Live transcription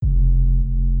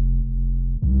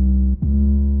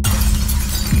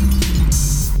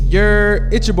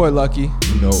It's your boy Lucky.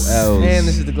 No else. And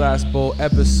this is the Glass Bowl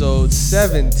episode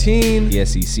 17.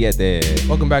 17.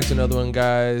 Welcome back to another one,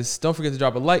 guys. Don't forget to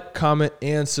drop a like, comment,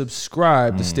 and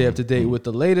subscribe to stay up to date with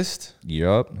the latest.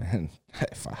 Yup.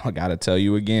 I gotta tell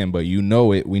you again, but you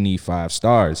know it. We need 5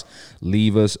 stars.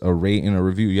 Leave us a rate and a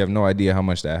review. You have no idea how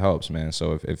much that helps, man.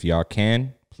 So if y'all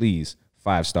can, please,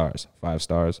 5 stars. 5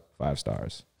 stars. 5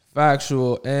 stars.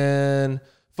 Factual. And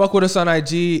fuck with us on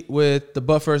IG with the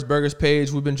But First Burgers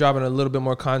page. We've been dropping a little bit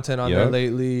more content on there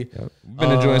lately. Yep. We've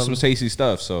been enjoying some tasty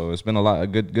stuff, so it's been a lot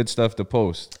of good stuff to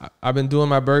post. I've been doing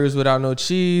my burgers without no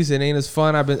cheese. It ain't as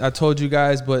fun. I told you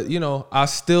guys, but you know, I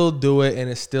still do it and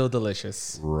it's still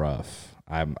delicious. Rough.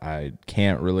 I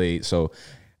can't relate. So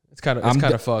it's kind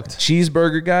of fucked.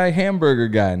 Cheeseburger guy, hamburger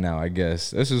guy now, I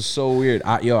guess. This is so weird.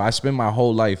 I spend my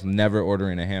whole life never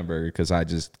ordering a hamburger because I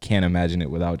just can't imagine it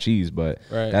without cheese. But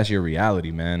That's your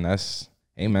reality, man.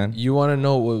 Hey, man. You want to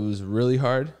know what was really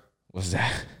hard? What's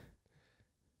that?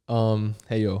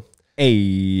 Hey, yo. Hey,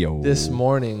 yo. This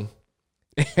morning.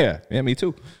 Yeah, me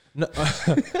too. No,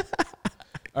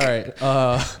 all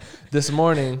right. This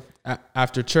morning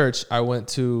after church, I went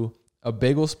to a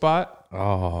bagel spot.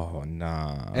 Oh,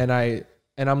 nah. And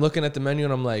I'm looking at the menu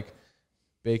and I'm like,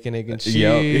 bacon, egg, and cheese.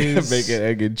 Yo, bacon,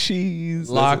 egg, and cheese.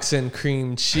 Lox and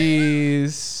cream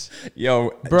cheese.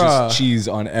 Yo, bruh, just cheese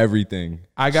on everything.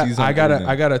 I got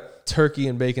a turkey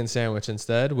and bacon sandwich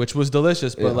instead, which was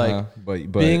delicious. But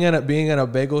but being in a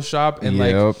bagel shop and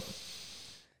like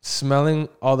smelling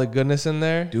all the goodness in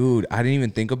there. Dude, I didn't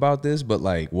even think about this, but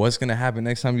like, what's gonna happen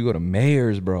next time you go to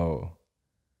Mayor's, bro?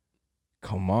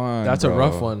 Come on, that's bro. A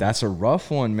rough one. That's a rough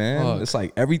one, man. Fuck. It's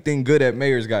like everything good at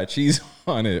Mayor's got cheese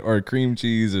on it, or cream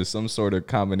cheese, or some sort of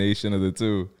combination of the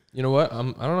two. You know what? I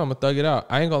don't know. I'm gonna thug it out.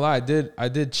 I ain't gonna lie. I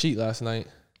did cheat last night.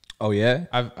 Oh yeah,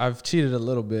 I've cheated a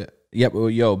little bit. Yep. Well,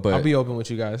 yo, but I'll be open with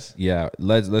you guys. Yeah,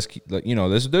 let's keep. You know,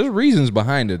 there's reasons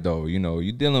behind it though. You know,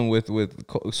 you're dealing with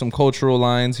some cultural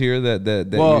lines here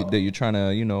that you're trying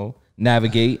to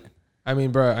navigate. I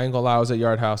mean, bro, I ain't gonna lie. I was at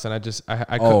Yard House and I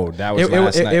oh, that was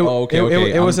last night.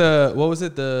 Okay. It was what was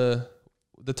it? The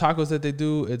tacos that they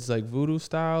do, it's like voodoo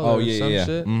style or some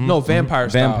shit. Mm-hmm. No, vampire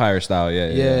style. Vampire style,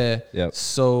 yeah. Yep.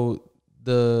 So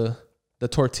the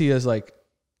tortillas like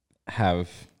have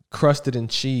crusted in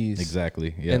cheese.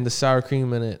 Exactly. Yeah. And the sour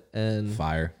cream in it and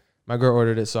fire. My girl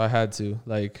ordered it, so I had to.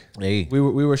 Like, hey, we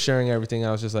were sharing everything.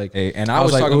 I was just like, hey, and I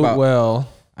was like, talking about. Well,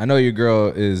 I know your girl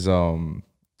is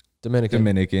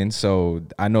Dominican, so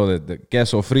I know that the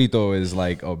queso frito is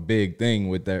like a big thing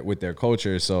with their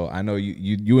culture. So I know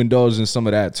you indulge in some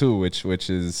of that too, which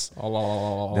is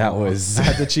that was I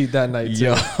had to cheat that night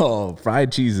too. Yo,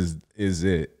 fried cheese is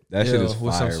it. That shit is fire,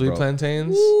 with some sweet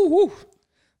plantains. Woo.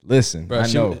 Listen, bro,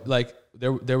 I know. Like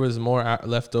there was more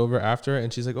left over after,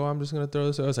 and she's like, "Oh, I'm just gonna throw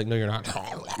this." I was like, "No, you're not."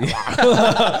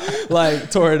 Like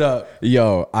tore it up.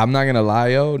 Yo, I'm not gonna lie,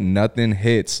 yo. Nothing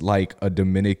hits like a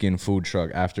Dominican food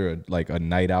truck after a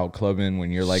night out clubbing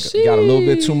when you're like you got a little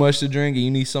bit too much to drink and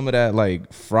you need some of that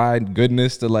like fried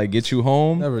goodness to like get you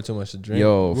home. Never too much to drink.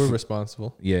 Yo, we're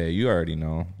responsible. Yeah, you already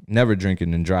know. Never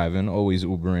drinking and driving. Always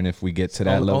Ubering if we get to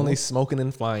that level. Only smoking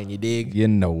and flying. You dig? You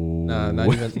know. Nah,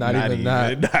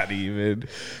 not even.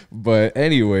 But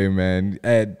anyway, man,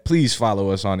 Ed, please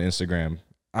follow us on Instagram.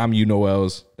 I'm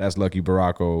YouKnowElls. That's Lucky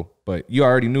Baracco. But you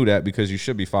already knew that because you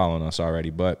should be following us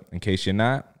already. But in case you're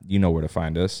not, you know where to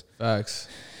find us. Facts.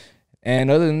 And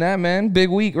other than that, man, big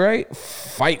week, right?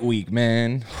 Fight week,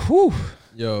 man. Whew.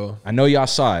 Yo, I know y'all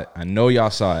saw it.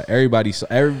 Everybody's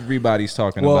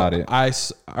talking about it. All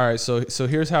right. So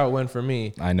here's how it went for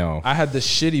me. I know. I had the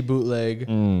shitty bootleg,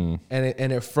 and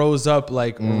it froze up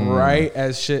like right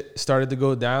as shit started to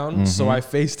go down. Mm-hmm. So I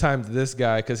FaceTimed this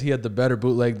guy because he had the better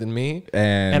bootleg than me,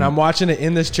 and I'm watching it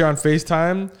in this chair on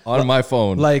FaceTime on my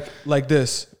phone, like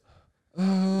this.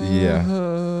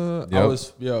 Yeah. I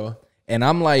was and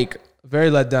I'm like very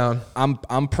let down.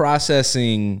 I'm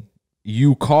processing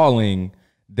you calling.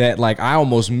 That like I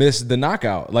almost missed the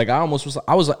knockout. Like I was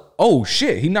like, oh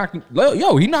shit, he knocked him.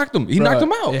 Yo, he knocked him. He knocked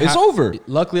him out. It's over.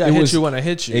 Luckily, I hit you when I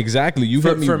hit you. Exactly. You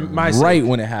hit me right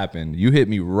when it happened. You hit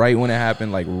me right when it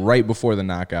happened, like right before the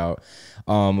knockout.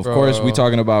 Of course, we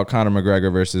talking about Connor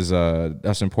McGregor versus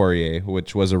Dustin Poirier,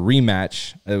 which was a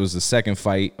rematch. It was the second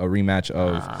fight, a rematch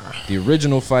of the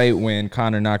original fight when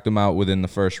Connor knocked him out within the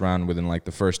first round, within like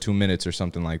the first 2 minutes or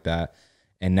something like that.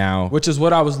 And now, which is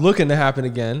what I was looking to happen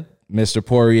again. Mr.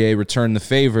 Poirier returned the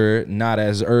favor, not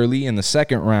as early in the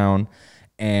second round.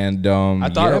 And I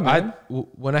thought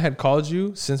when I had called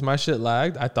you, since my shit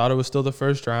lagged, I thought it was still the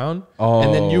first round.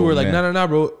 And then you were like, no,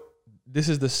 bro, this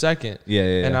is the second. Yeah.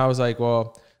 And I was like,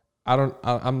 well,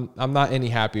 I'm not any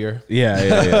happier.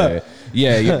 Yeah,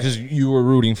 because you were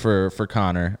rooting for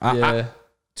Connor.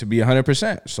 To be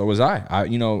 100%. So was I.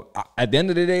 At the end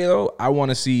of the day, though, I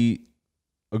want to see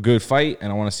a good fight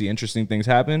and I want to see interesting things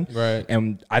happen. Right.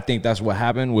 And I think that's what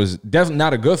happened. Was definitely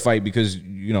not a good fight because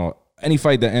any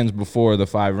fight that ends before the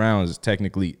 5 rounds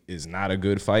technically is not a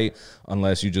good fight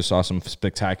unless you just saw some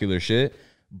spectacular shit.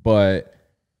 But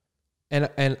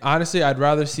and honestly, I'd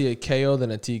rather see a KO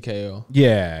than a TKO.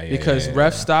 Yeah. Because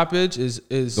ref stoppage is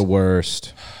the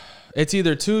worst. It's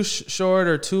either too short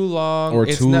or too long, or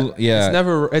it's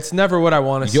never what I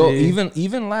want to see.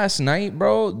 Even last night,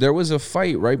 bro, there was a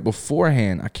fight right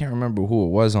beforehand. I can't remember who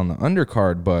it was on the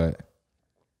undercard, but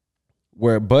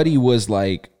where Buddy was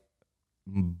like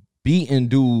beating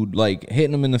dude, like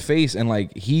hitting him in the face, and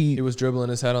like he was dribbling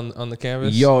his head on the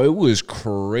canvas. Yo, it was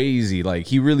crazy. Like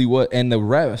he really was, and the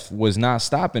ref was not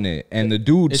stopping it. And the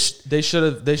dude, they should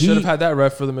have had that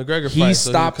ref for the McGregor fight. He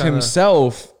stopped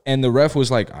himself, and the ref was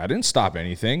like, "I didn't stop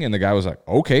anything." And the guy was like,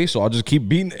 "Okay, so I'll just keep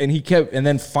beating." And he kept, and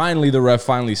then finally the ref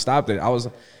finally stopped it. I was,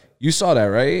 you saw that,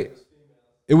 right?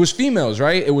 It was females,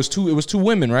 right? It was two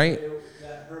women, right?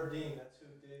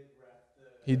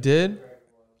 He did.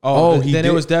 Oh, then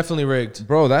it was definitely rigged.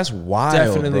 Bro, that's wild.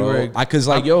 Definitely rigged. Because,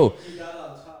 like, yo. He got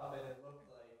on top and it looked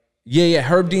like. Yeah.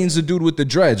 Herb Dean's the dude with the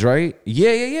dreads, right?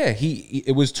 Yeah.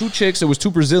 It was 2 chicks. It was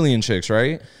 2 Brazilian chicks,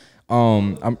 right?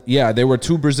 There were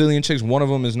 2 Brazilian chicks. One of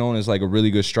them is known as, like, a really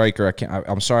good striker.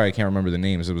 I'm sorry, I can't remember the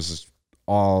names. It was just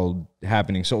all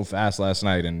happening so fast last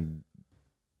night and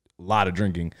a lot of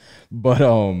drinking. But,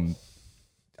 I'm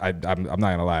not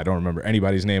gonna lie. I don't remember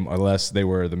anybody's name unless they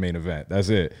were the main event. That's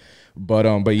it.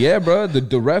 But yeah, bro,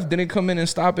 the ref didn't come in and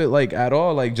stop it like at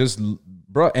all. Like just,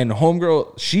 bro, and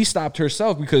homegirl, she stopped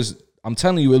herself because I'm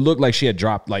telling you, it looked like she had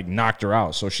dropped, like knocked her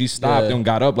out. So she stopped and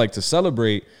got up like to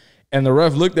celebrate. And the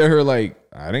ref looked at her like,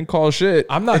 I didn't call shit.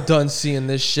 I'm not done seeing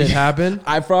this shit happen.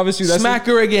 I promise you. Smack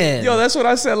her again. Yo, that's what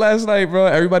I said last night, bro.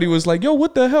 Everybody was like, yo,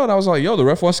 what the hell? And I was like, yo, the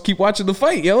ref wants to keep watching the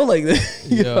fight, yo. Like,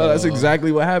 that's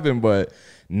exactly what happened. But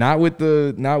not with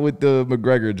the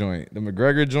McGregor joint. The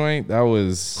McGregor joint, that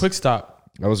was quick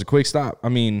stop. That was a quick stop. I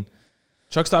mean,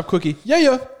 truck stop quickie.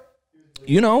 Yeah.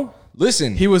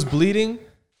 Listen. He was bleeding.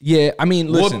 Yeah, I mean,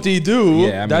 listen. Whoop-de-doo.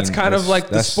 Yeah, that's kind of like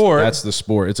the sport. That's the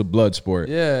sport. It's a blood sport.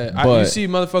 Yeah, you see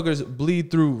motherfuckers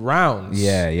bleed through rounds.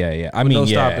 Yeah. I mean, no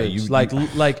stoppage.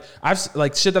 Like I've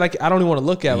like shit that I don't even want to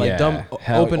look at. Like dumb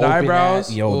open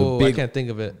eyebrows. I can't think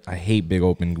of it. I hate big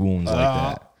open wounds like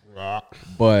that.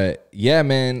 But yeah,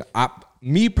 man.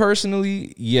 Me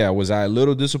personally, was I a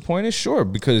little disappointed? Sure,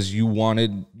 because you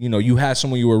wanted, you had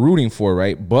someone you were rooting for,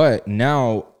 right? But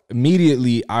now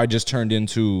immediately I just turned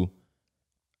into,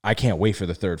 I can't wait for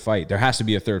the third fight. There has to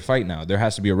be a third fight now. There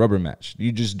has to be a rubber match.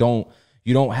 You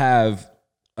don't have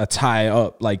a tie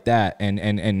up like that and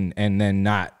then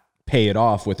not pay it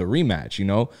off with a rematch,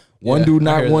 One dude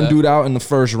knocked one dude out in the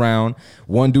first round.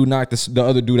 One dude knocked the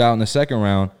other dude out in the second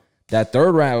round. That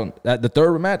third round, the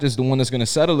third match is the one that's going to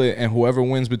settle it, and whoever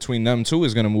wins between them two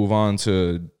is going to move on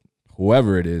to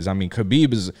whoever it is. I mean,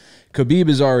 Khabib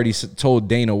has already told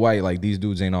Dana White, like, these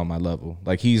dudes ain't on my level.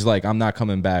 Like, he's like, I'm not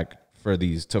coming back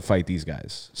to fight these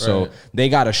guys. So they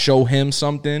got to show him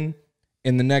something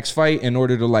in the next fight in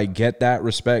order to, like, get that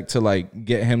respect to, like,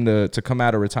 get him to come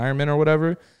out of retirement or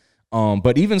whatever.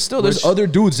 But even still, there's other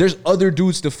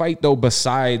dudes to fight though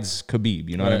besides Khabib.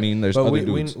 You know what I mean? There's other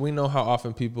dudes. We know how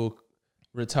often people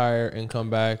retire and come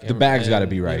back. The bag's got to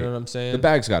be right. You know what I'm saying? The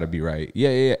bag's got to be right.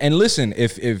 Yeah. And listen,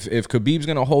 if Khabib's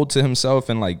gonna hold to himself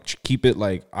and like keep it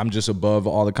like I'm just above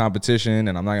all the competition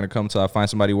and I'm not gonna come till I find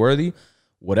somebody worthy,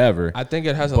 whatever. I think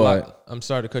it has a lot. I'm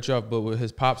sorry to cut you off, but with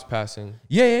his pops passing.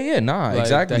 Yeah. Nah,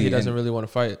 exactly. That he doesn't really want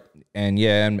to fight. And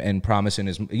and promising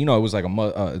his, it was like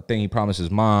a thing he promised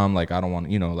his mom, like, I don't want,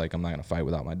 like, I'm not going to fight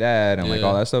without my dad and like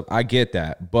all that stuff. I get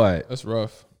that, but that's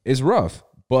rough. It's rough,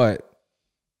 but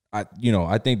I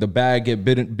think the bag get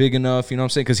big enough, you know what I'm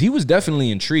saying? Cause he was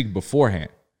definitely intrigued beforehand.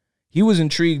 He was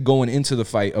intrigued going into the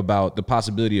fight about the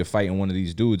possibility of fighting one of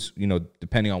these dudes,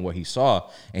 depending on what he saw.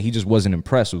 And he just wasn't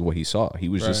impressed with what he saw. He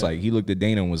was just like, he looked at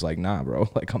Dana and was like, nah, bro,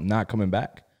 like, I'm not coming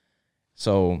back.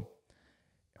 So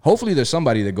hopefully there's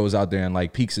somebody that goes out there and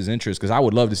like piques his interest, because I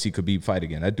would love to see Khabib fight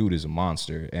again. That dude is a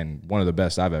monster and one of the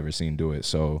best I've ever seen do it.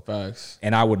 So, facts.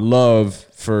 And I would love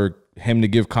for him to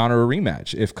give Connor a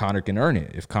rematch if Connor can earn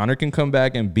it. If Connor can come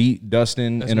back and beat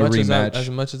Dustin in a rematch. As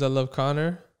much as I love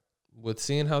Connor, with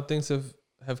seeing how things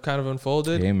have kind of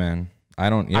unfolded. Hey, man. I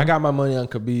got my money on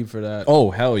Khabib for that. Oh,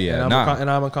 hell yeah. And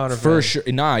I'm a Connor for fan. sure.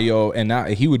 Nah, yo. And now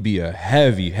he would be a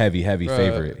heavy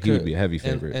favorite. He would be a heavy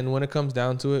favorite. And when it comes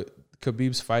down to it,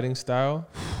 Khabib's fighting style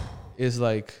is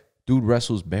like Dude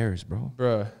wrestles bears, bro.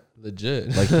 Bruh,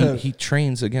 legit. Like he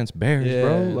trains against bears,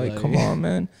 bro. Like, come on,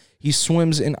 man. He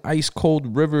swims in ice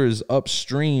cold rivers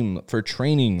upstream for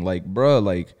training. Like, bro,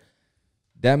 like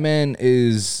that man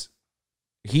is.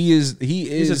 He's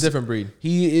a different breed.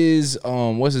 He is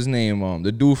what's his name?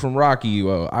 The dude from Rocky.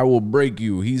 I will break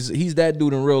you. He's that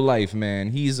dude in real life,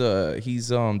 man. He's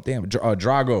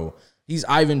Drago. He's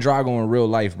Ivan Drago in real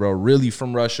life, bro. Really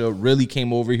from Russia. Really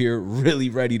came over here. Really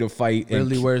ready to fight.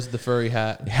 Really wears the furry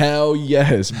hat. Hell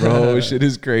yes, bro. Shit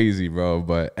is crazy, bro.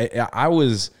 But I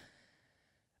was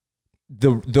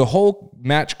the whole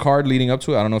match card leading up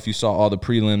to it. I don't know if you saw all the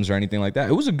prelims or anything like that.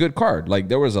 It was a good card. Like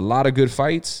there was a lot of good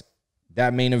fights.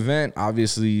 That main event,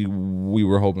 obviously, we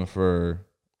were hoping for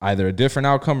either a different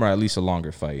outcome or at least a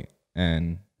longer fight.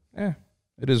 And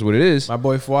it is what it is. My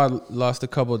boy Fuad lost a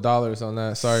couple of dollars on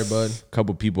that. Sorry, bud. A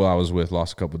couple people I was with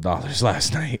lost a couple of dollars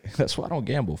last night. That's why I don't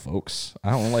gamble, folks. I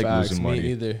don't like losing money.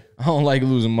 Me either. I don't like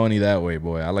losing money that way,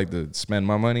 boy. I like to spend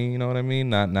my money, you know what I mean?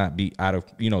 Not be out of,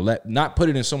 not put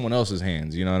it in someone else's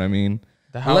hands, you know what I mean?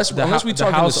 Unless we talk,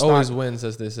 the house always wins,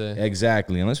 as they say.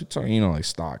 Exactly. Unless we talk, like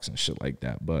stocks and shit like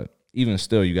that. But even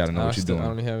still, you got to know what you're doing. I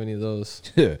don't have any of those.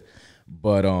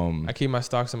 But I keep my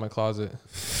stocks in my closet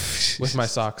with my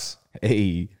socks.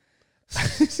 Hey.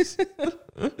 The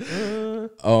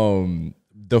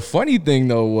funny thing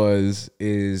though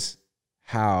is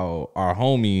how our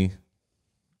homie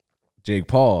Jake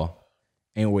Paul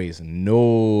ain't waste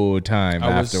no time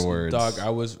afterwards. I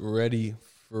was ready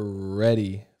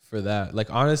for that. Like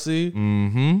honestly,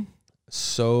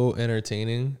 so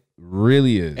entertaining.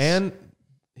 Really is. And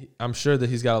I'm sure that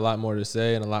he's got a lot more to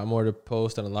say and a lot more to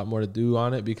post and a lot more to do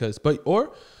on it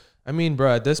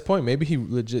bro, at this point, maybe he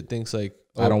legit thinks like,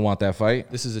 I don't want that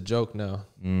fight. This is a joke now.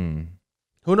 Who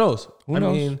knows? I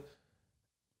mean,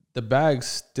 the bag's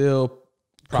still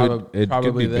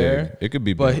probably there. Big. It could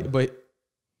be big. But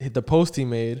the post he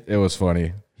made. It was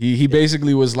funny. He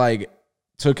basically was like,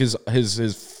 took his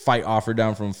fight offer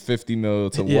down from 50 mil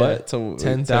to what? To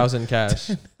 10,000 cash.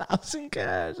 10,000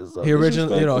 cash. So he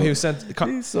originally, he sent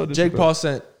Jake Paul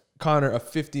sent Connor a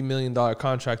 $50 million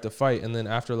contract to fight, and then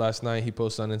after last night, he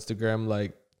posted on Instagram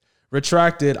like,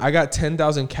 retracted. I got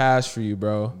 10,000 cash for you,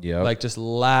 bro. Yeah, like just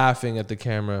laughing at the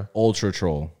camera. Ultra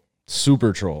troll,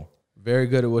 super troll. Very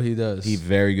good at what he does. He's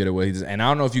very good at what he does. And I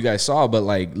don't know if you guys saw, but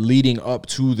like leading up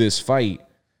to this fight,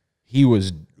 he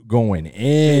was going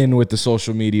in with the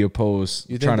social media posts,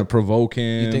 trying to provoke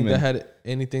him. You think that had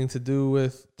anything to do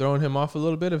with throwing him off a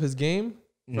little bit of his game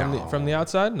from the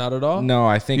outside? Not at all. No,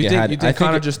 I think it had. You think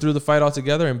Connor just threw the fight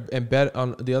altogether and bet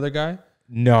on the other guy?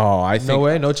 No, I think no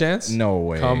way, no chance. No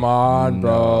way. Come on,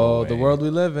 bro. The world we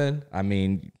live in. I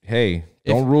mean, hey,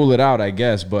 don't rule it out, I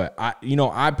guess. But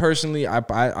I personally,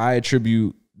 I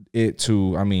attribute it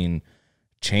to,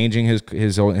 changing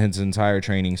his entire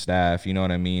training staff. You know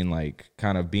what I mean? Like,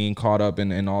 kind of being caught up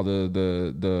in all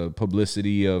the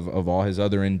publicity of all his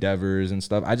other endeavors and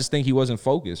stuff. I just think he wasn't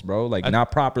focused, bro. Like,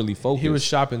 not properly focused. He was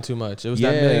shopping too much. It was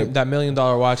that $1 million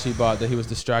watch he bought that he was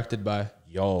distracted by.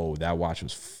 Yo, that watch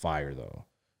was fire though.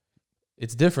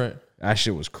 It's different. That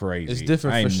shit was crazy. It's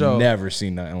different for sure. Never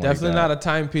seen nothing like that. Definitely not a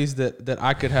timepiece that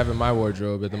I could have in my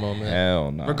wardrobe at the moment.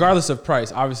 Hell no. Regardless of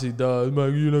price, obviously, you're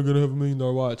not gonna have $1 million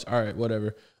watch. All right,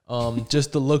 whatever.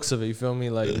 Just the looks of it, you feel me?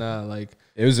 Like, nah, like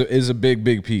it was a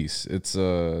big piece. It's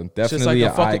definitely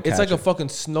it's like a fucking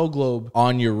snow globe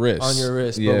on your wrist, but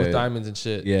with diamonds and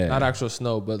shit. Yeah, not actual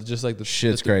snow, but just like the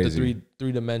shit's crazy. The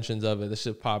three dimensions of it. The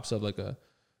shit pops up like a.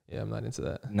 Yeah, I'm not into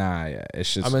that. Nah, yeah,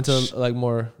 it's just. I'm into like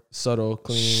more subtle,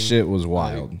 clean. Shit was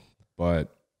wild,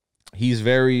 but he's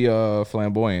very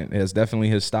flamboyant. It's definitely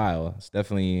his style. It's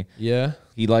definitely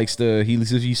He likes to.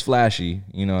 He's flashy.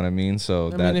 You know what I mean?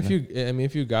 So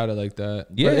if you got it like that,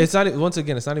 but it's not. Once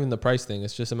again, it's not even the price thing.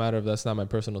 It's just a matter of that's not my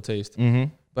personal taste.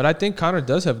 Mm-hmm. But I think Connor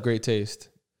does have great taste.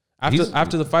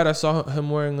 After the fight, I saw him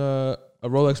wearing a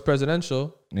Rolex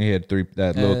Presidential. He had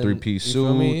little 3-piece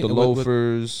suit, the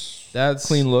loafers. That's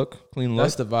clean look.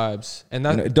 That's the vibes, and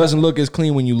it doesn't look as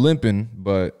clean when you limping,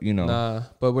 but Nah,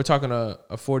 but we're talking a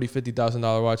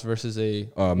 $40,000-$50,000 watch versus a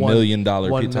 $1 million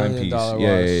timepiece.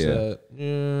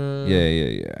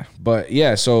 Yeah. But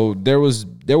yeah, so there was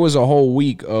a whole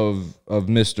week of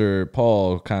Mr.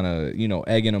 Paul kind of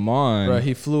egging him on. Bro,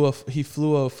 he flew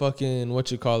a fucking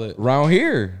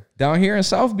down here in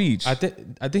South Beach. I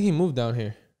think he moved down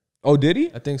here. Oh, did he?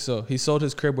 I think so. He sold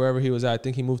his crib wherever he was at. I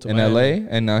think he moved to Miami. LA,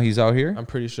 and now he's out here. I'm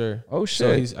pretty sure. Oh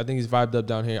shit! So I think he's vibed up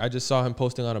down here. I just saw him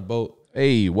posting on a boat.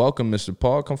 Hey, welcome, Mr.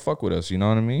 Paul. Come fuck with us. You know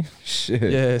what I mean? Shit.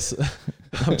 Yes.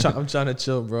 I'm trying to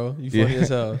chill, bro. You funny as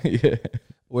hell. Yeah.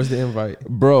 Where's the invite,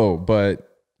 bro?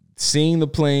 But seeing the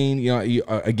plane,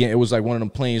 again, it was like one of them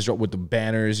planes dropped with the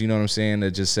banners, you know what I'm saying,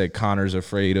 that just said Connor's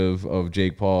afraid of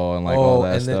Jake Paul and like all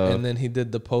that stuff. And then he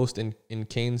did the post in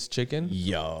Kane's Chicken.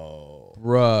 Yo.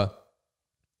 Bruh.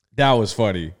 That was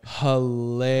funny.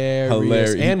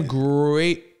 Hilarious. And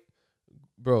great.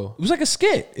 Bro. It was like a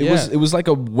skit. It was like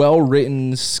a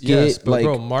well-written skit. Yes, but like,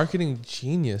 bro, marketing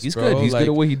genius, he's bro. Good. He's good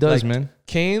at what he does, man.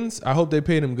 Kane's, I hope they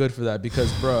paid him good for that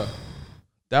because, bro,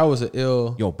 that was an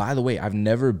ill. Yo, by the way, I've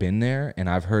never been there, and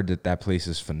I've heard that place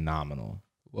is phenomenal.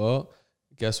 Well,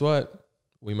 guess what?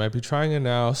 We might be trying it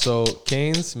now. So,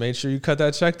 Kane's, make sure you cut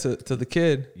that check to the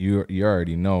kid. You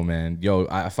already know, man. Yo,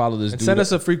 I follow this dude. Send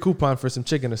us a free coupon for some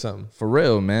chicken or something. For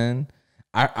real, man.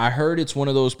 I heard it's one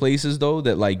of those places though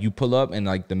that like you pull up and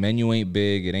like the menu ain't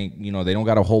big. It ain't, they don't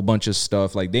got a whole bunch of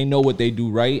stuff. Like they know what they do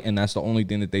right, and that's the only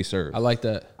thing that they serve. I like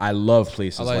that. I love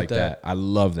places like that. I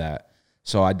love that.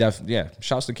 So I definitely,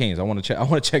 shouts to Cane's. I want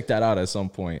to check that out at some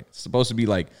point. It's supposed to be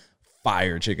like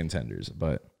fire chicken tenders,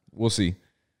 but we'll see.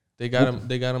 They got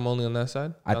them only on that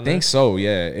side? I think so.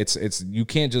 Yeah. It's you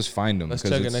can't just find them. Let's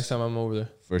check it next time I'm over there.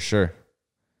 For sure.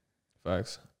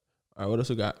 Facts. All right, what else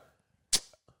we got?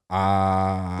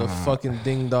 The fucking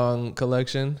Ding Dong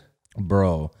collection.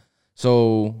 Bro.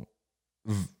 So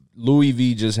Louis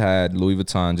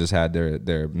Vuitton just had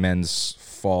their men's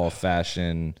fall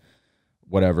fashion,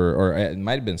 whatever, or it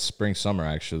might have been spring summer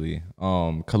actually.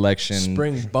 Collection.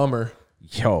 Spring bummer.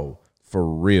 Yo, for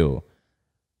real.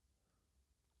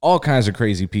 All kinds of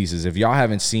crazy pieces. If y'all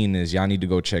haven't seen this, y'all need to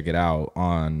go check it out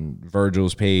on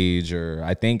Virgil's page, or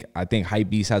I think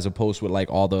Hypebeast has a post with like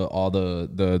all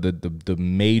the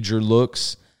major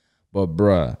looks. But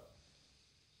bruh,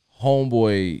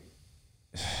 homeboy,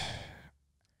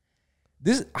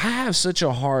 I have such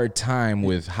a hard time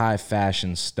with high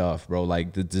fashion stuff, bro.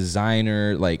 Like the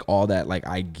designer, like all that. Like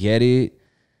I get it.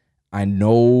 I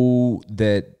know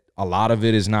that a lot of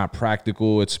it is not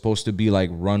practical. It's supposed to be like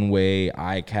runway,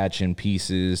 eye-catching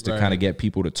pieces to kind of get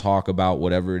people to talk about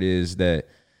whatever it is that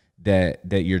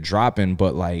you're dropping.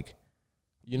 But like,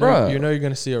 you're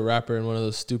gonna see a rapper in one of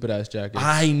those stupid ass jackets.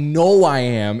 I know I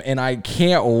am, and I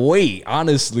can't wait.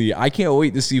 Honestly, I can't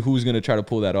wait to see who's gonna try to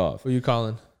pull that off. Who you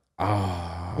calling?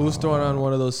 Who's throwing on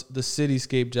one of the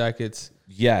cityscape jackets?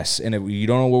 Yes, and if you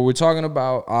don't know what we're talking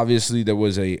about, obviously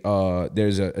there's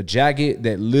a jacket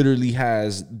that literally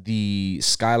has the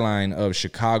skyline of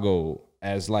Chicago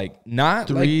as like not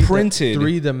like printed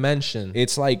 3D.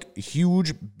 It's like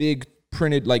huge, big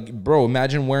printed. Like, bro,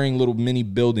 imagine wearing little mini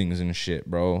buildings and shit,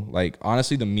 bro. Like,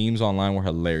 honestly, the memes online were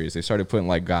hilarious. They started putting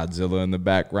like Godzilla in the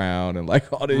background and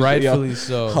like all this rightfully shit,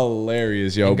 so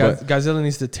hilarious, yo. But Godzilla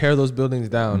needs to tear those buildings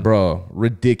down, bro.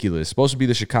 Ridiculous. Supposed to be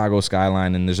the Chicago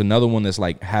skyline, and there's another one that's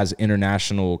like has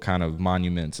international kind of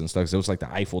monuments and stuff. So it was like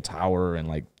the Eiffel Tower and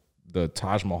like the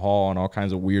Taj Mahal and all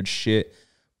kinds of weird shit.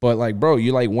 But like, bro,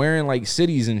 you like wearing like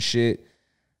cities and shit.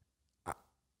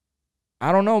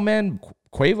 I don't know, man.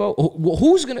 Quavo,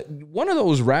 who's gonna, one of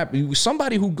those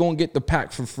somebody who gonna get the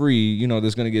pack for free,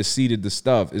 that's gonna get seeded the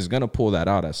stuff is gonna pull that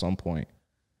out at some point.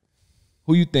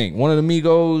 Who you think? One of the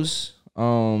Migos?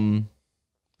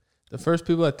 The first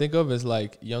people I think of is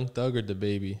like Young Thug or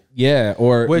DaBaby. Yeah,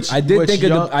 or I did think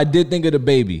of the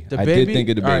Baby. I did think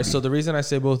of the Baby. All right, so the reason I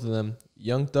say both of them,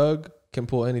 Young Thug can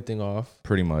pull anything off.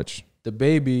 Pretty much.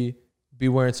 DaBaby be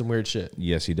wearing some weird shit.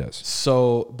 Yes, he does.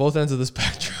 So both ends of the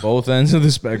spectrum. Both ends of the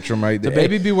spectrum, right there.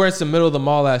 DaBaby be wearing some middle of the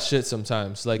mall ass shit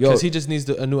sometimes, like because he just needs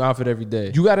a new outfit every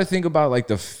day. You got to think about like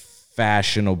the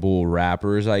fashionable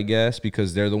rappers, I guess,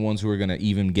 because they're the ones who are gonna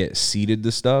even get seeded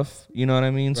the stuff. You know what I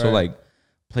mean? Right. So like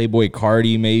Playboy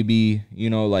Cardi, maybe.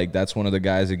 Like that's one of the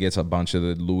guys that gets a bunch of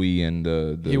the Louis and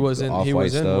the he was in stuff.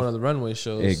 One of the runway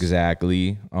shows.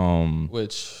 Exactly.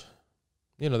 Which,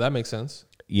 that makes sense.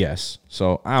 Yes.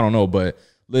 So I don't know, but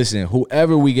listen,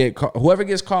 whoever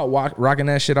gets caught rocking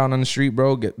that shit out on the street,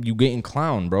 bro, you getting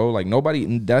clowned, bro. Like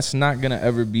that's not gonna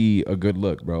ever be a good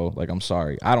look, bro. Like I'm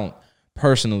sorry, I don't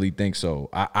personally think so.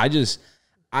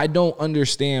 I don't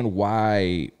understand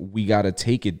why we gotta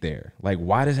take it there. Like,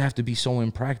 why does it have to be so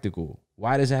impractical?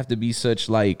 Why does it have to be such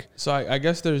like? So I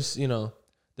guess there's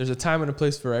a time and a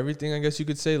place for everything. I guess you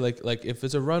could say like if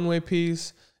it's a runway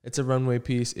piece. It's a runway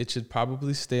piece. It should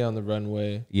probably stay on the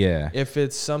runway. Yeah. If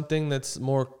it's something that's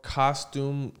more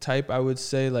costume type, I would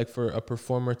say like for a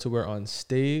performer to wear on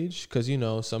stage, because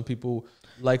some people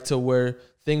like to wear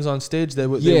things on stage that they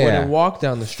wouldn't walk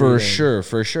down the street.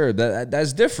 For sure.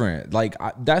 That's different. Like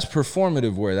that's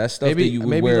performative wear. That's stuff that you would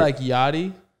wear. Maybe like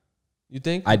Yachty. You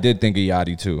think? I did think of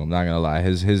Yachty too. I'm not gonna lie.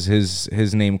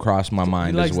 His name crossed my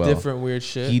mind as well. He likes different weird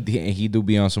shit. He do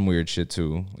be on some weird shit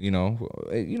too. You know,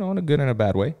 in a good and a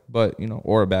bad way, but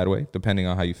or a bad way, depending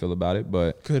on how you feel about it.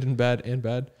 But good and bad and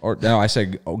bad. Or no, I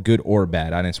said good or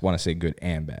bad. I didn't want to say good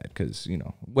and bad because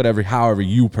however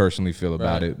you personally feel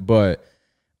about it. But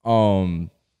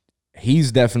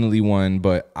he's definitely one.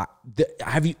 But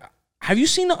have you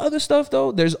seen the other stuff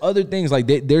though? There's other things like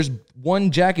there's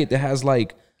one jacket that has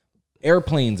like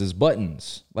airplanes as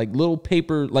buttons, like little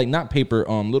paper, like not paper,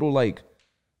 little like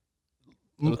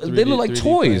they look like toys.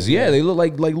 Planes, yeah, they look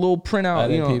like little printout. I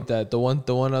didn't peep that. The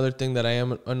one other thing that I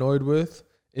am annoyed with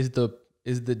is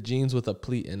the jeans with a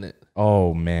pleat in it.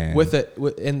 Oh man,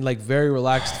 in like very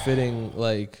relaxed fitting,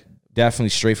 like definitely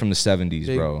straight from the 70s,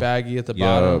 big bro. Baggy at the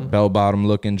bottom, bell bottom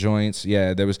looking joints.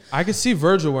 Yeah, there was. I could see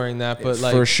Virgil wearing that, but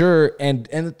like for sure. And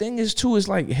the thing is too is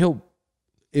like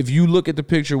if you look at the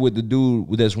picture with the dude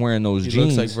that's wearing those jeans, he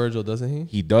looks like Virgil, doesn't he?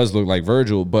 He does look like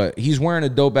Virgil, but he's wearing a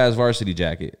dope ass varsity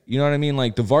jacket. You know what I mean?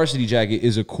 Like the varsity jacket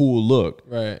is a cool look.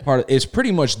 Right. It's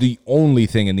pretty much the only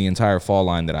thing in the entire fall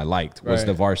line that I liked was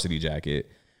the varsity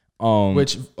jacket.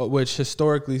 Which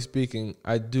historically speaking,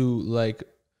 I do like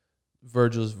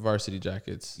Virgil's varsity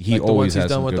jackets. He like the always ones has he's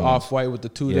done with the ones. Off-White with the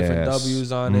two different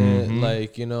W's on it,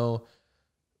 like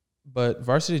But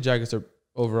varsity jackets are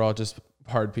overall just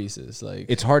hard pieces. Like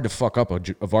it's hard to fuck up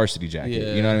a varsity jacket.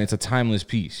 Yeah. You know what I mean? It's a timeless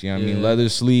piece. You know what I mean? Leather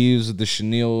sleeves, the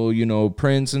chenille,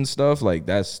 prints and stuff. Like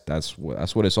that's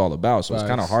what it's all about. So it's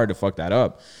kind of hard to fuck that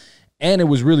up. And it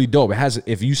was really dope. It has,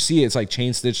 if you see it, it's like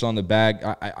chain stitched on the back.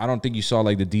 I don't think you saw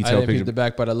like the detail I didn't picture. peep the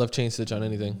back, but I love chain stitch on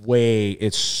anything.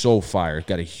 It's so fire. It's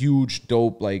got a huge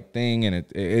dope like thing, and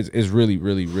it's really,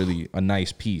 really, really a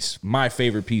nice piece. My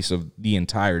favorite piece of the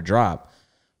entire drop.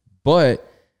 But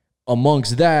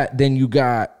amongst that, then you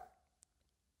got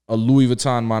a Louis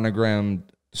Vuitton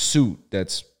monogrammed suit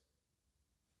that's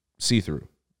see-through.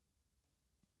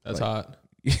 That's hot.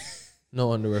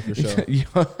 No underwear for sure.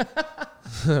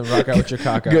 Rock out with your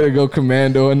cock out. Gotta go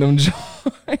commando in them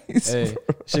joints. Hey,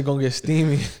 shit gonna get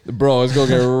steamy. Bro, it's gonna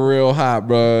get real hot,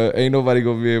 bro. Ain't nobody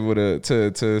gonna be able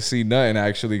to see nothing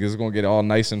actually, because it's gonna get all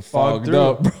nice and fogged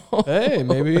up, bro. Hey,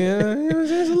 maybe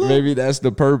maybe that's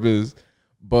the purpose.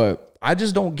 But I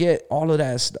just don't get all of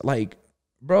that. Like,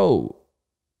 bro,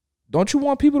 don't you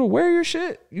want people to wear your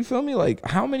shit? You feel me? Like,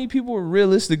 how many people are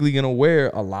realistically gonna wear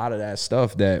a lot of that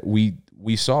stuff that we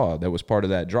saw that was part of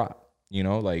that drop?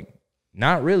 Like,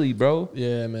 not really, bro.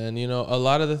 Yeah, man. A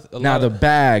lot of the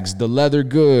bags, the leather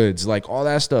goods, like all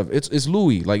that stuff. It's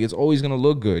Louis. Like, it's always gonna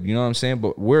look good. You know what I'm saying?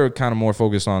 But we're kind of more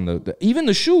focused on even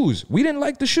the shoes. We didn't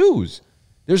like the shoes.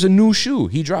 There's a new shoe.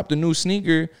 He dropped a new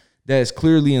sneaker that's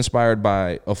clearly inspired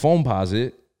by a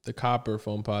foamposite. The copper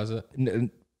foamposite.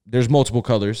 There's multiple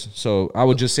colors, so I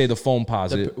would just say the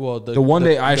foamposite. The one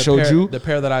that I showed you, the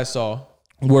pair that I saw,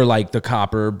 were like the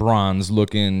copper bronze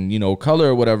looking, color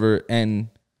or whatever, and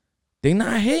they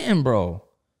not hitting, bro.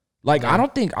 Like, I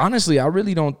don't think, honestly, I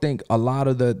really don't think a lot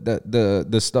of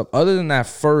the stuff, other than that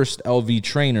first LV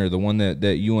trainer, the one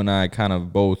that you and I kind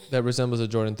of both, that resembles a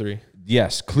Jordan 3.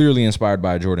 Yes, clearly inspired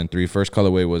by a Jordan 3. First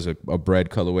colorway was a bread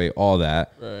colorway, all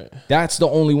that. Right. That's the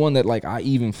only one that like I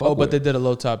even fuck with. But they did a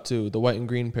low top too, the white and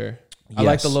green pair. Yes. I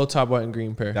like the low top white and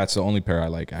green pair. That's the only pair I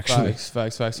like, actually.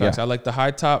 Facts. Yeah. I like the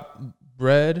high top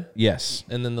bread. Yes.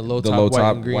 And then the low top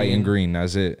white and green.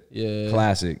 That's it. Yeah.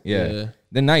 Classic. Yeah.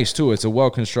 They're nice too. It's a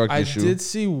well-constructed shoe. I did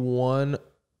see one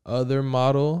other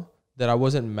model that I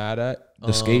wasn't mad at.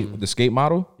 The skate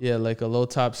model? Yeah, like a low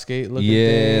top skate looking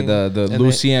thing. Yeah, the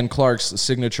Lucien Clark's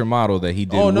signature model that he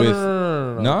did with.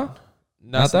 No?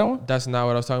 Not that one? That's not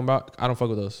what I was talking about. I don't fuck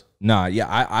with those. Nah,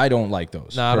 yeah, I don't like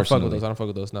those. Nah, I don't fuck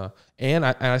with those. Nah. And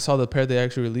I saw the pair they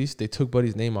actually released. They took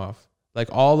Buddy's name off. Like,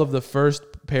 all of the first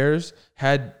pairs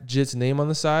had Jit's name on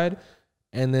the side.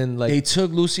 And then, like, they took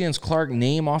Lucien Clark's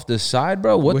name off the side,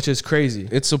 bro. What? Which is crazy.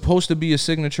 It's supposed to be a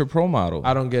signature pro model.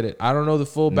 I don't get it. I don't know the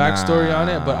full backstory on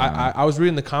it, but I was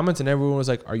reading the comments and everyone was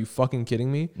like, "Are you fucking kidding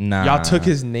me? Nah, y'all took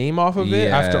his name off of it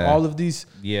after all of these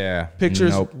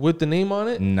pictures with the name on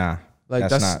it." Nah, like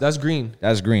that's green.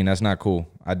 That's green. That's not cool.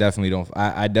 I definitely don't.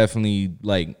 I definitely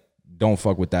like don't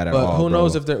fuck with that at all. But who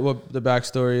knows if what the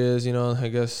backstory is? I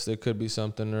guess there could be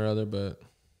something or other, but.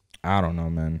 I don't know,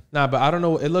 man. Nah, but I don't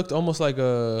know. It looked almost like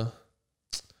a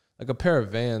pair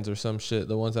of Vans or some shit.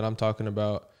 The ones that I'm talking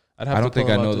about. I don't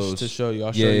think I know those to show you.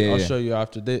 I'll show you. I'll show you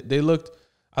after. They looked,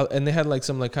 and they had like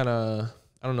some like kind of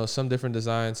I don't know, some different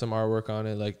design, some artwork on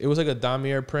it. Like it was like a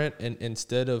damier print, and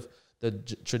instead of the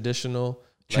traditional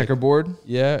checkerboard,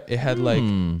 it had like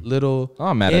little. Oh,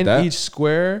 I'm mad at that. Each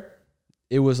square,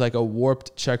 it was like a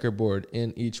warped checkerboard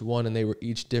in each one, and they were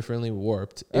each differently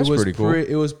warped. That's pretty cool.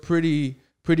 It was pretty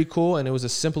cool, and it was a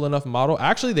simple enough model.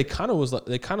 Actually, they kind of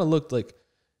looked like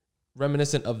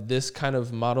reminiscent of this kind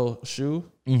of model shoe.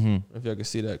 Mm-hmm. If y'all can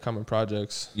see that, Common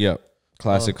Projects. Yep,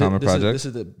 classic Common Projects. This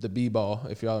is the B-ball.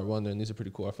 If y'all are wondering, these are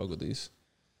pretty cool. I fuck with these.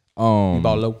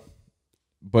 B-ball low.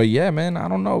 But yeah, man, I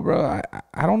don't know, bro.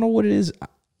 I don't know what it is.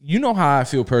 You know how I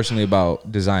feel personally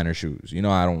about designer shoes. You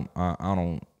know, I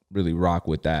don't really rock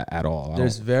with that at all.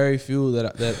 There's very few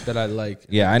that I like.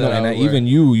 Yeah, I know, and even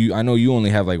you, I know you only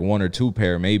have like 1 or 2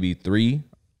 pair, maybe 3,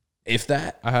 if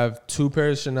that. I have 2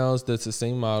 pairs of Chanel's that's the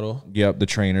same model. Yep, the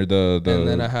trainer, the and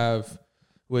then I have,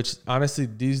 which honestly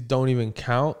these don't even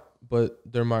count, but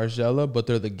they're Margiela, but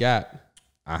they're the Gap.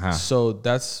 So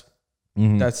that's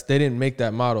they didn't make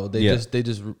that model. They just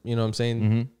you know what I'm saying.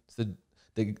 Mm-hmm. It's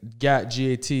the GAT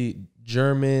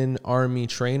German Army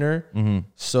trainer. Mm-hmm.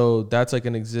 So that's like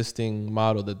an existing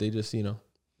model that they just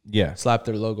slap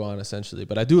their logo on essentially.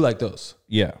 But I do like those.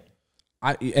 Yeah,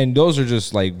 and those are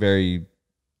just like very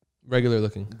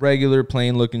regular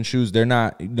plain looking shoes. They're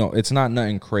not it's not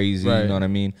nothing crazy. Right. You know what I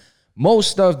mean?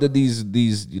 Most stuff that these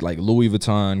like Louis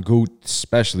Vuitton,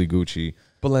 especially Gucci,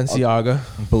 Balenciaga,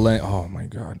 oh my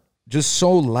God. Just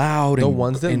so loud. The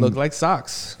ones that look like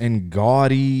socks. And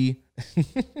gaudy.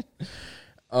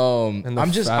 And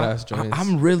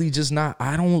I'm really just not,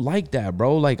 I don't like that,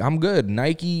 bro. Like, I'm good.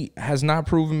 Nike has not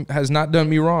done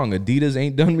me wrong. Adidas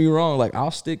ain't done me wrong. Like,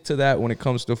 I'll stick to that when it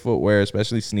comes to footwear,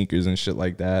 especially sneakers and shit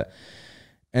like that.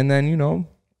 And then,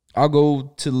 I'll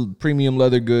go to premium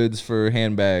leather goods for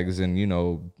handbags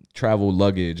and, travel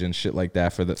luggage and shit like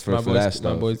that for that stuff.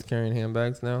 My boys carrying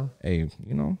handbags now. Hey,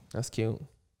 that's cute.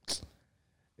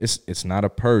 It's not a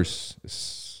purse.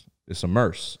 It's a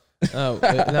merce.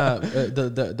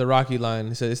 The Rocky line.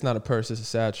 He said it's not a purse. It's a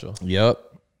satchel. Yep,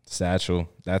 satchel.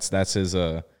 That's his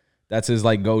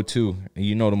like go-to.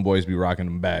 And them boys be rocking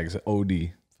them bags.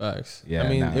 OD. Facts. Yeah. I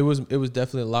mean, it was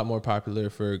definitely a lot more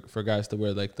popular for guys to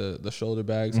wear like the shoulder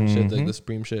bags and shit, like the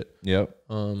Supreme shit. Yep.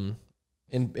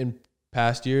 In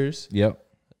past years. Yep.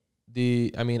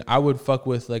 I would fuck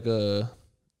with like the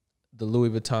Louis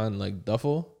Vuitton like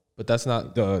duffel. But that's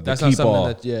not that's not something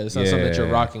that it's not something that you're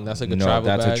rocking. That's like a travel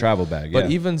bag. That's a travel bag. But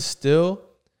even still,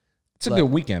 it's a good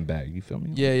weekend bag. You feel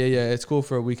me? Yeah. It's cool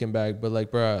for a weekend bag. But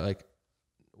like, bro, like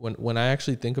when I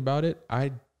actually think about it,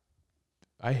 I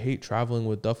hate traveling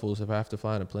with duffels if I have to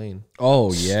fly on a plane.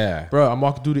 Oh yeah, bro, I'm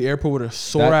walking through the airport with a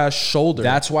sore ass shoulder.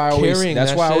 That's why I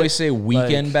always say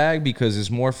weekend bag, because it's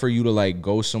more for you to like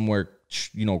go somewhere,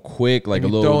 quick, like a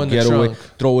little getaway,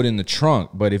 throw it in the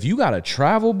trunk. But if you got to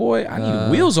travel, boy, I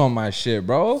need wheels on my shit,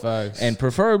 bro. Facts. And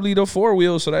preferably the 4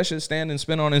 wheels, so that shit stand and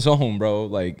spin on its own, bro.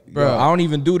 Like, bro, I don't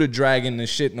even do the dragging the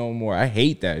shit no more. I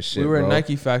hate that shit. We were at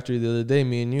Nike factory the other day,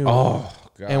 me and you. Oh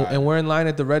God. And we're in line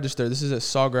at the register. This is at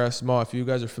Sawgrass Mall. If you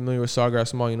guys are familiar with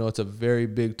Sawgrass Mall, it's a very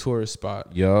big tourist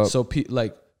spot. Yup. So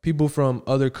people from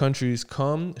other countries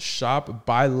come, shop,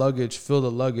 buy luggage, fill the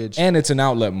luggage. And it's an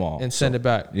outlet mall. And send it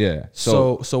back. Yeah.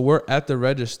 So we're at the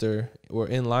register. We're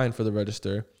in line for the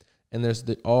register. And there's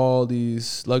all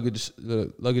these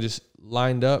luggages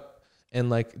lined up. And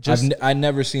like I've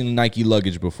never seen Nike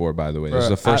luggage before, by the way. This is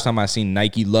the first time I've seen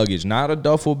Nike luggage. Not a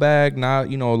duffel bag, not,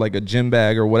 like a gym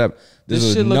bag or whatever.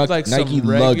 This shit looked like Nike some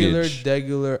regular,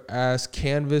 degular ass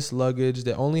canvas luggage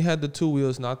that only had the 2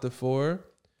 wheels, not the 4.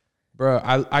 Bro,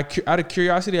 I out of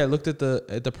curiosity, I looked at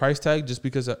the price tag just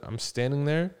because I'm standing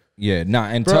there. Yeah,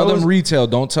 and bro, tell them retail.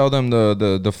 Don't tell them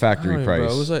the factory price.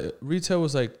 Bro, it was like retail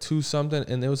was like 2 something,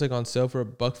 and it was like on sale for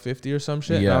 $1.50 or some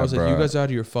shit. Yeah, and I was like, you guys are out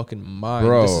of your fucking mind.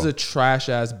 Bro, this is a trash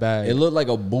ass bag. It looked like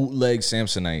a bootleg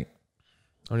Samsonite.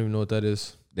 I don't even know what that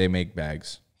is. They make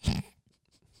bags.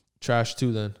 Trash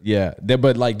too, then. Yeah,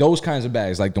 but like those kinds of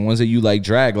bags, like the ones that you like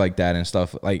drag like that and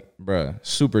stuff, like, bro,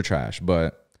 super trash.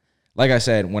 But like I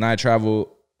said, when I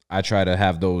travel, I try to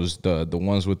have those the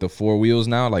ones with the 4 wheels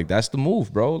now. Like, that's the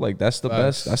move, bro. Like, that's the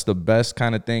best. That's the best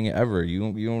kind of thing ever. You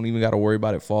don't even got to worry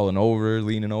about it falling over,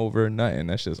 leaning over, nothing.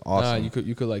 That's just awesome. Nah,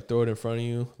 you could like throw it in front of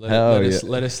you,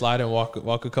 let it slide and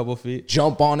walk a couple feet.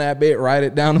 Jump on that bit, ride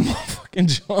it down the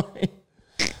motherfucking joint.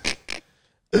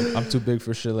 I'm too big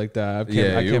for shit like that.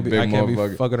 I can't be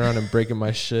fucking around and breaking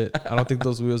my shit. I don't think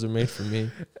those wheels are made for me.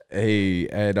 Hey,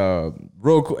 and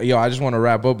real quick, I just want to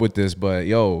wrap up with this, but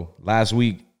last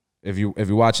week, if you're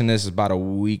watching this, it's about a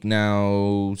week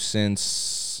now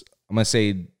since, I'm gonna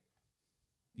say,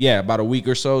 about a week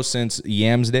or so since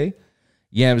Yams Day.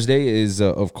 Yams Day is,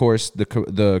 of course,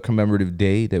 the commemorative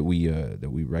day that we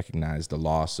recognize the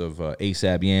loss of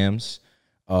ASAP Yams,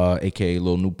 aka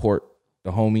Lil Newport,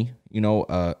 the homie.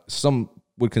 Some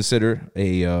would consider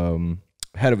a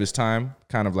ahead of his time,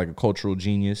 kind of like a cultural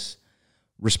genius,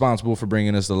 responsible for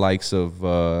bringing us the likes of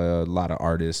a lot of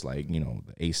artists like, you know,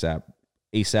 the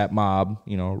ASAP Mob,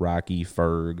 you know, Rocky,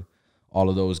 Ferg, all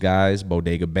of those guys,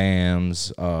 Bodega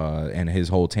Bams, and his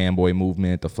whole Tamboy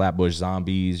movement, the Flatbush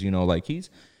Zombies, you know, like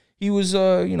he was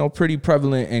you know, pretty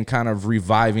prevalent in kind of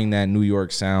reviving that New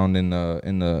York sound in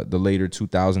the later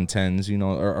 2010s, you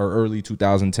know, or early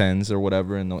 2010s or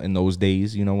whatever in those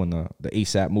days, you know, when the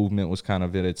ASAP movement was kind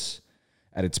of at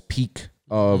its peak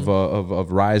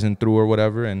of rising through or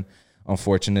whatever. And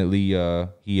unfortunately,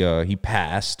 he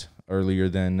passed earlier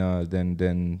than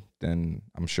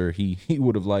I'm sure he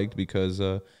would have liked, because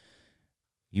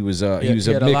he was a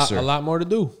mixer. A lot more to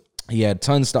do. He had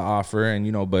tons to offer, and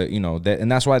you know, but you know that,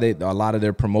 and that's why a lot of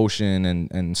their promotion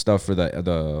and stuff for their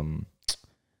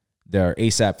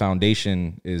ASAP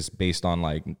Foundation is based on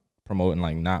like promoting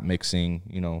like not mixing,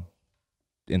 you know,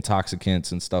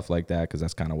 intoxicants and stuff like that, because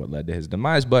that's kind of what led to his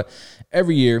demise. But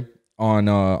every year on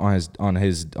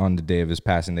the day of his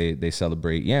passing, they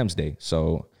celebrate Yams Day.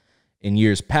 So in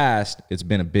years past, it's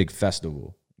been a big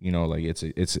festival. You know, like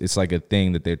it's like a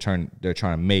thing that they're trying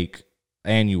to make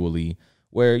annually,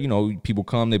 where, you know, people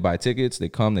come, they buy tickets, they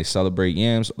come, they celebrate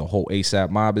Yams. The whole ASAP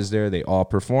mob is there. They all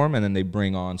perform, and then they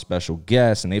bring on special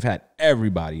guests, and they've had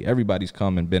everybody's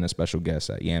come and been a special guest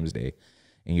at Yams Day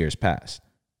in years past.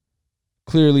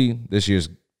 Clearly, this year's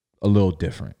a little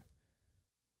different.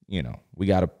 You know, we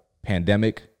got a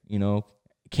pandemic, you know,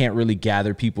 can't really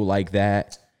gather people like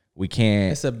that. We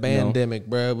can't. It's a pandemic,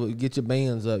 bro. Get your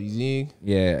bands up, you see?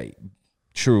 Yeah,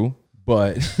 true.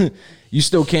 But you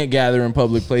still can't gather in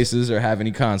public places or have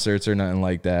any concerts or nothing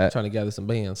like that. Trying to gather some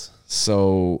bands.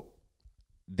 So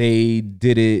they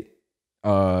did it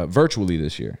virtually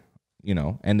this year, you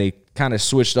know, and they kind of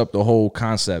switched up the whole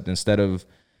concept. Instead of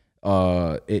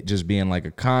it just being like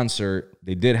a concert,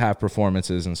 they did have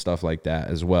performances and stuff like that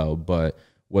as well. But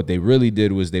what they really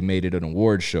did was they made it an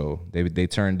award show. They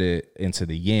turned it into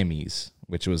the Yammys,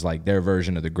 which was like their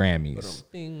version of the Grammys.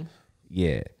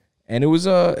 Yeah. And it was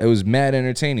mad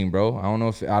entertaining, bro. I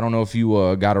don't know if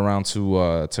you got around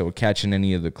to catching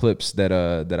any of the clips that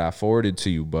I forwarded to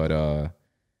you, but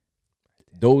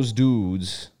those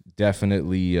dudes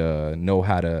definitely know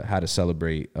how to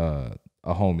celebrate a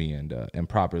homie and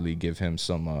properly give him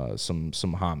some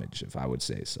homage, if I would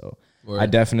say so. Word. I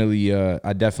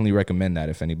definitely recommend that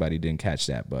if anybody didn't catch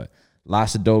that. But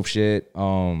lots of dope shit.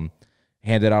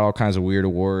 Handed out all kinds of weird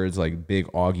awards, like Big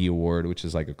Augie Award, which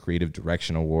is like a creative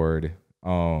direction award.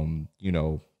 You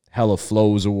know, Hella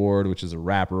Flows Award, which is a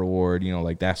rapper award, you know,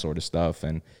 like that sort of stuff.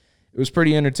 And it was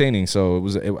pretty entertaining. So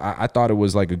I thought it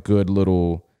was like a good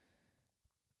little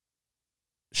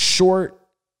short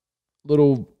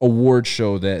little award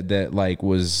show that like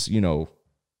was, you know,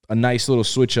 a nice little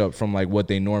switch up from like what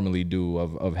they normally do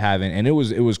of having. And it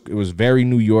was very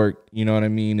New York, you know what I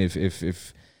mean?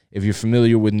 If you're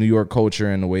familiar with New York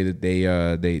culture and the way that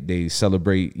they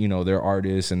celebrate, you know, their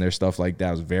artists and their stuff like that,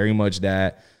 it was very much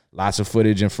that. Lots of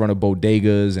footage in front of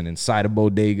bodegas and inside of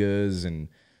bodegas, and,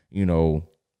 you know,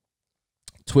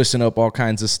 twisting up all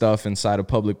kinds of stuff inside of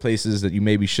public places that you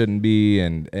maybe shouldn't be,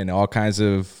 and all kinds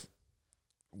of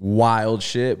wild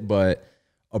shit, but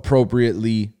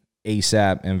appropriately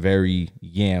ASAP and very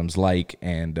Yams like.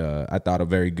 And I thought a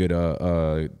very good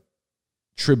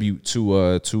tribute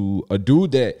to a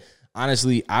dude that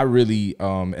honestly I really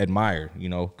admire, you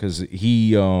know, because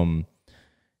he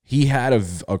had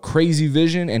a crazy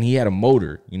vision and he had a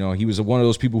motor. You know, he was one of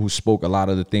those people who spoke a lot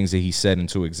of the things that he said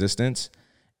into existence,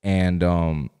 and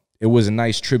it was a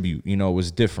nice tribute. You know, it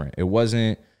was different. It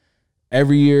wasn't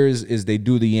every year is they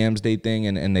do the Yams Day thing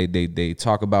and they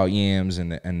talk about Yams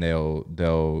and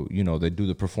they'll you know, they do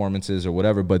the performances or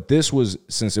whatever. But this was,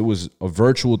 since it was a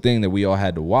virtual thing that we all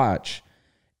had to watch,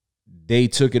 they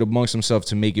took it amongst themselves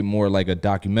to make it more like a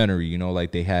documentary, you know,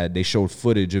 like they showed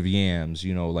footage of Yams,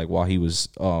 you know, like while he was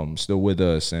still with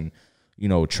us, and, you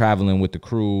know, traveling with the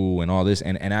crew and all this,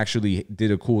 and actually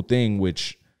did a cool thing,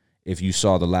 which if you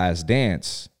saw The Last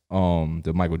Dance,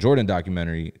 the Michael Jordan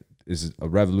documentary, is a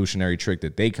revolutionary trick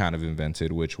that they kind of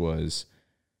invented, which was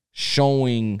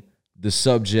showing the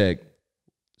subject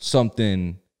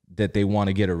something that they want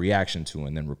to get a reaction to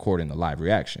and then recording the live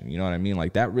reaction. You know what I mean?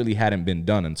 Like that really hadn't been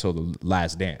done until The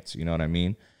Last Dance. You know what I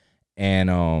mean?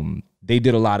 And they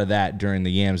did a lot of that during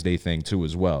the Yams Day thing too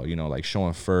as well. You know, like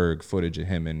showing Ferg footage of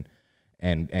him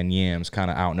and Yams kind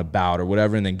of out and about or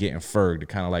whatever, and then getting Ferg to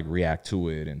kind of like react to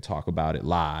it and talk about it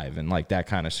live and like that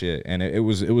kind of shit. And it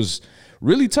was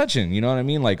really touching. You know what I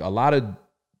mean? Like a lot of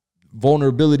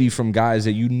vulnerability from guys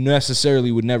that you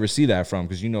necessarily would never see that from,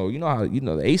 because you know how the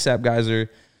ASAP guys are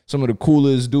some of the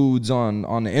coolest dudes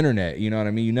on the internet. You know what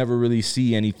I mean? You never really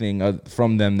see anything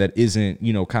from them that isn't,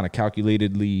 you know, kind of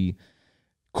calculatedly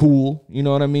cool. You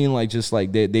know what I mean? Like, just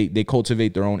like they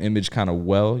cultivate their own image kind of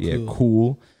well. Yeah,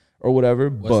 cool or whatever.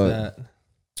 But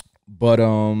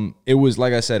it was,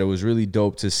 like I said, it was really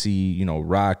dope to see, you know,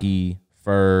 Rocky,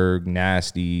 Ferg,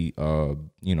 Nasty,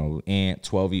 you know, Ant,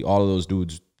 12E, all of those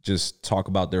dudes just talk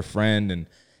about their friend and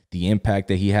the impact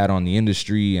that he had on the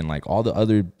industry, and like all the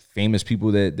other famous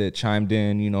people that chimed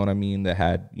in, you know what I mean, that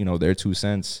had, you know, their 2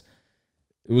 cents.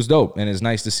 It was dope, and it's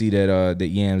nice to see that that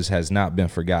Yams has not been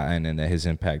forgotten and that his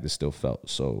impact is still felt.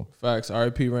 So facts.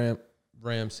 R.I.P.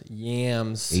 Rams,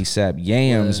 Yams, ASAP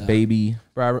Yams, baby.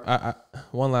 Bro, I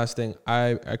one last thing.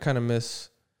 I kind of miss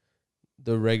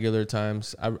the regular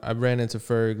times. I ran into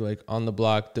Ferg like on the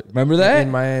block. Remember that? In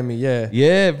Miami, yeah.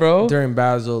 Yeah, bro. During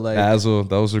Basel.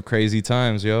 Those were crazy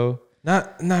times, yo.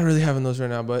 Not really having those right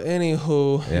now, but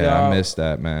anywho. Yeah, I missed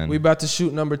that, man. We about to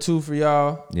shoot number 2 for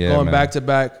y'all. Yeah, going man. back to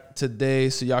back today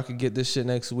so y'all can get this shit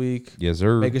next week. Yes,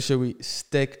 sir. Making sure we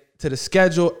stick to the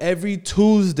schedule every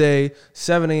Tuesday,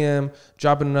 7 a.m.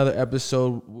 Dropping another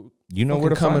episode. You know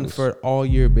where to find us. For all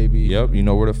year, baby. Yep, you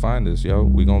know where to find us, yo.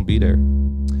 We gonna be there.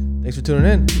 Thanks for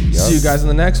tuning in. Yep. See you guys in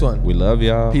the next one. We love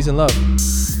y'all. Peace and love.